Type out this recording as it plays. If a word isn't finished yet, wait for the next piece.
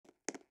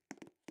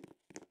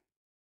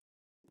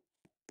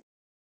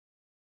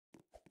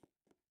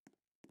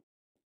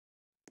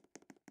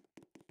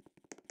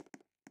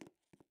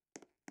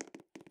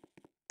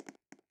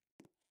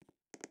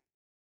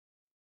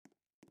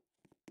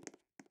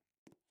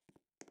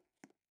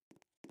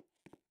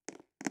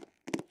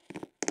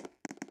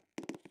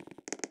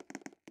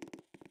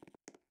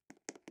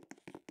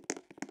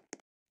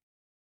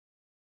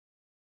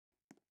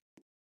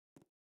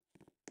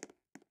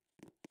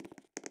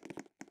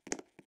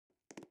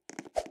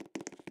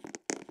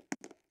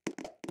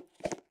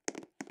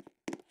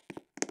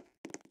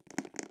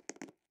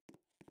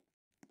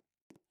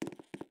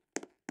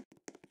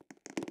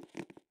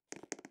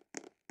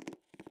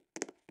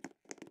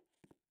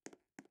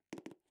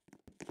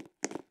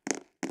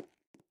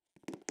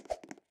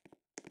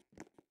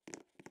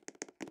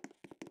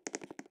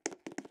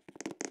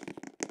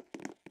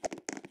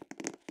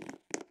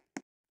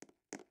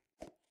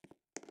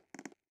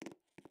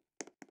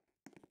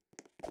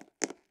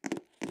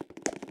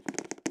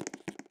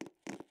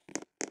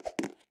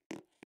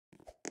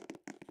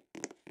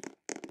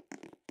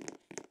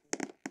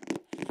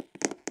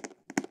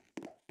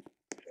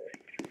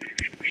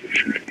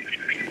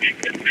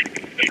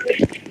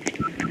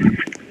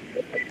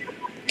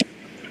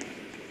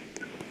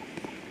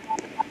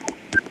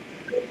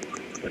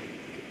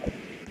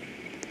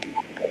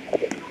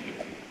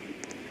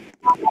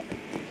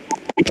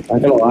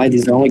Not gonna lie,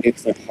 these are only good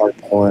because they're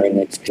hardcore and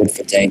it's good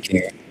for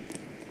daycare.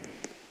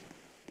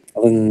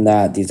 Other than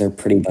that, these are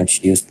pretty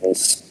much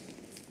useless.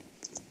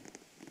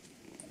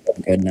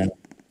 I'm good now.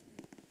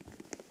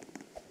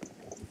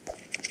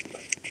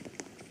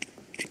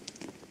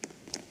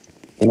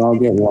 And I'll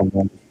get one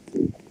more.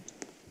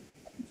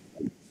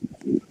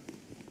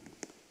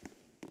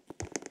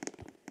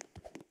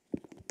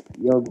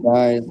 Yo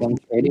guys, I'm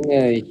trading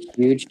a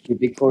huge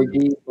cubic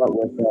corgi, but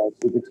with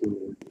super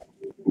tuner.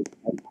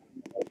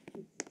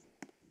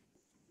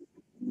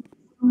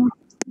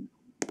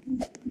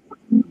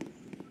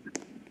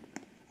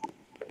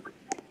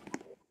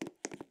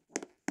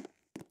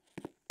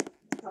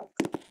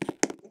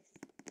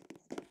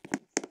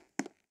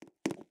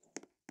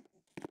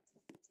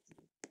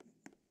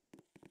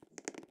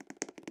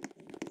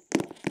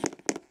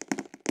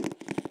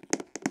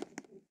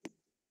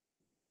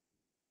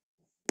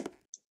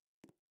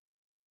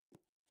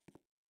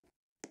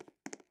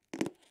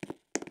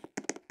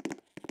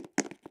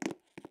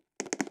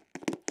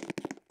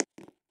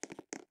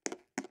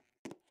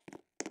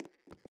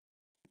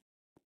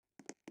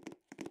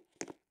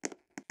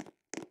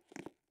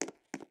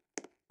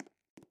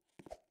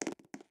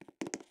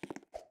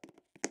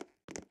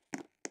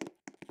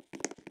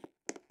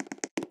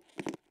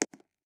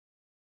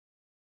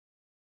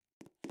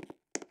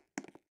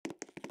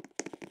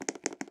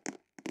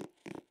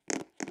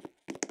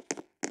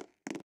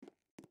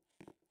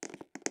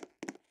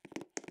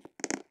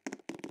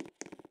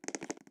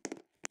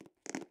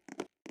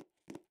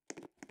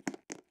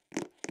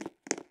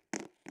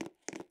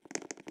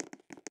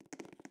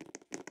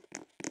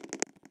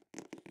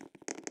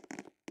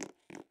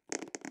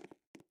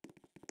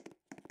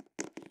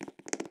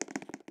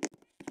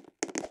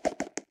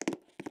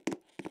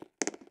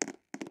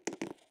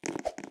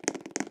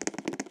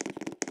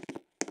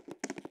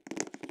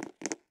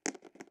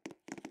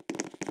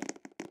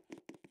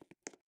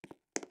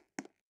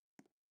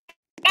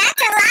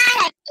 That's a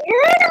lot of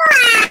Doodle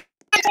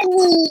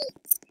Agony.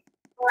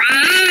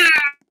 Wow.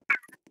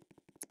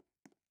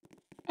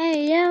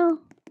 Hey, yo.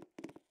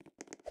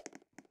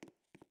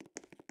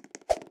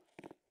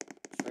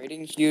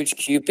 Trading huge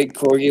cubic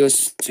corgi with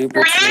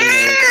super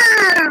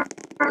tuner.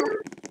 Wow.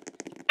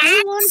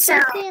 You want So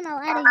 50 and I'll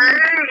add a you.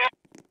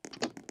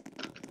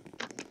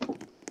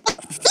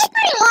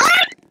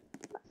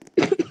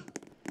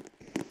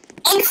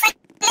 Infinite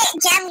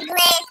gem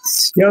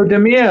glitch. Yo,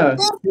 Demir.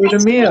 Yo,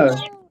 Demir.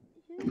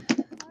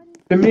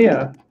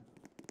 Demir.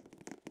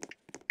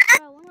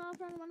 Bro, one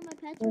off on one of my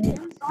pets with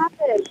gems.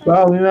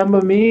 Bro,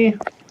 remember me?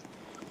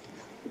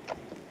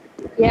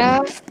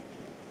 Yeah,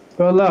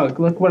 Bro,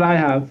 look what I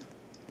have.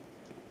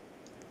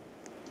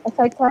 a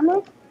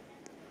Titanic.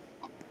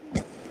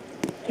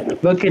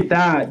 Look at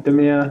that,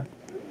 Demir.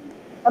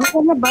 I'm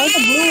gonna buy the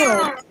blue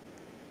one.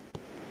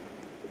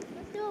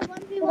 Let's do a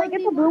 1v1v1. Should I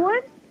get the blue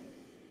one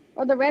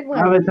or the red I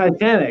have one? a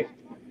Titanic.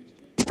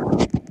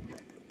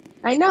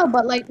 I know,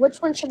 but like, which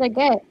one should I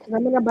get? Because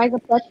I'm gonna buy the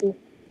plushie.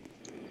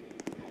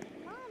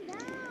 Calm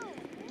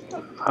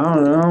down. I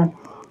don't know.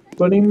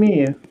 What do you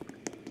mean?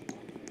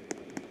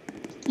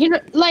 You know,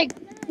 like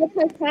the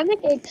Titanic,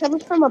 it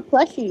comes from a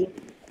plushie.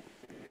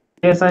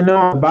 Yes, I know.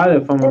 I bought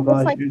it from a It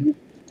was like, plushie. Is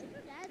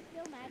your dad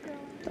still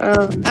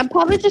macroing? I'm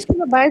probably just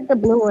gonna buy the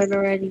blue one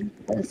already.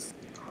 'Cause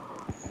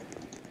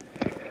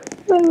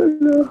I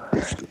don't know.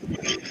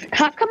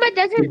 How come it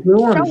The doesn't blue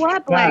one's show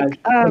up? trash.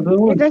 Like, The blue it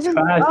one's doesn't.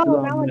 trash, Oh,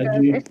 though, now it does.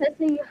 Reggie. It says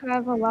that you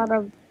have a lot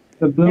of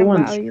The blue their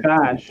one's value.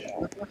 trash.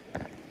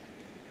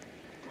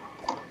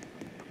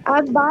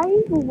 I'm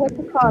buying what's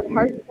it called,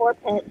 hardcore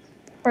pets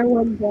for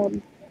 1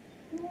 gem.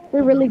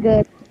 They're really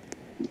good.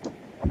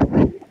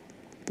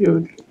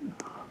 Huge.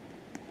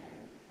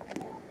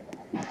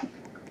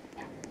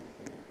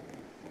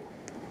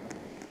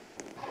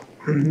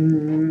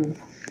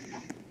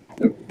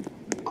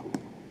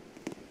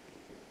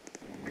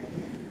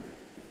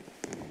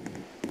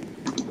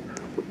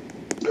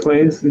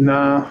 Please,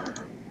 nah.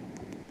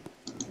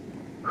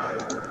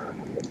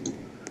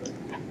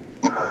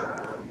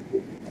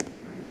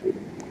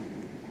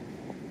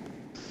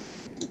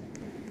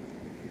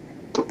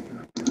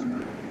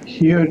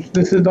 Huge.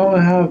 This is all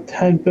I have.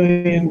 10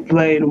 billion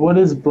blade. What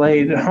is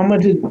blade? How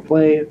much is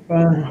blade?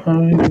 I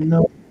don't even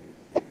know.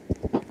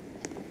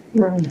 I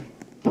don't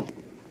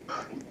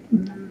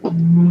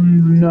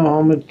even know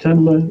how much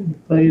 10 billion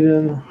blade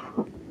is.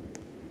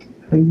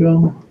 And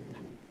go.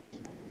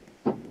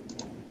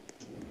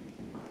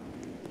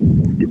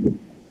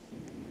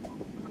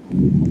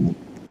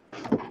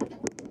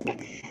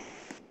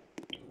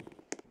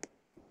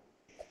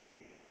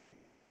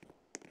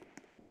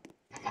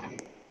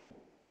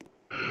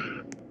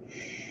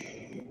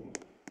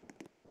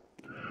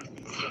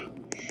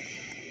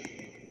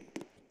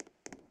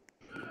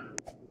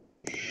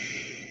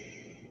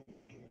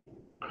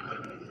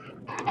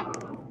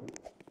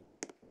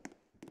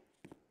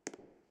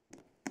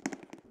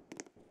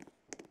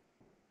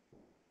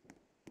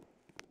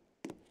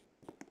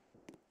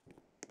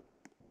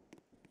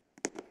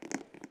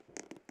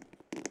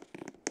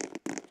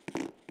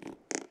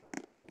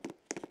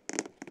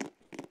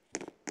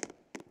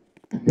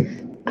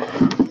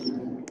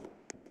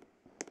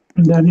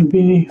 Daddy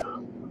B.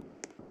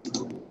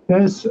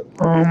 That's,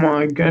 oh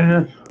my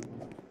goodness.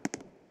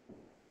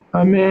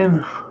 I'm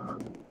in.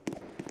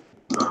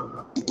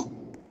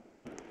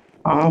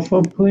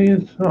 Alpha,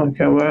 please?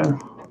 Okay, well.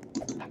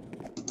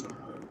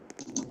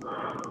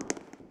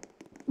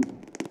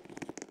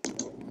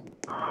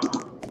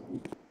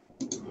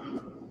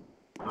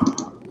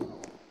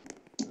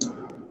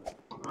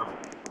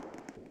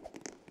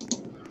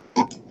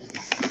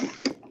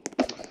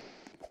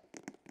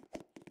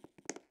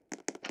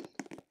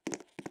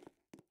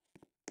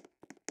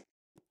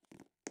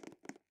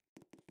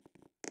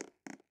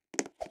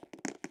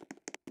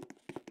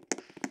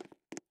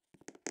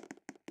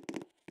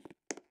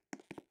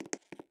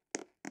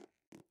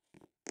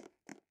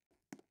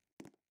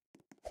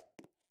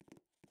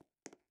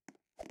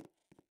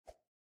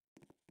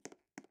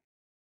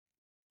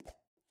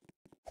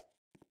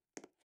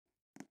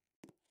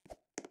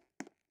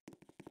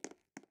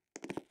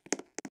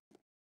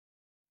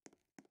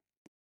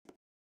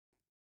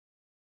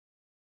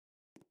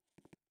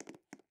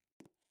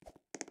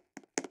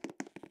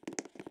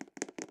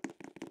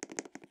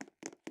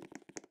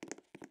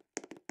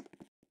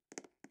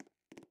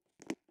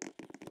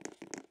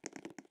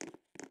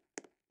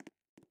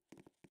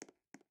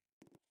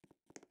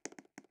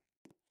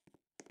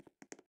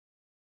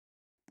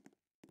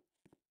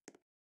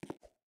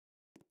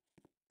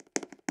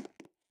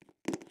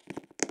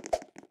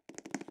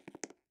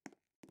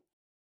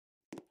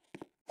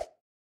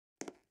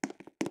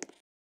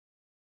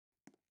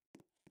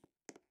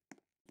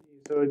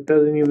 So it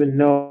doesn't even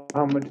know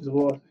how much is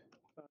worth.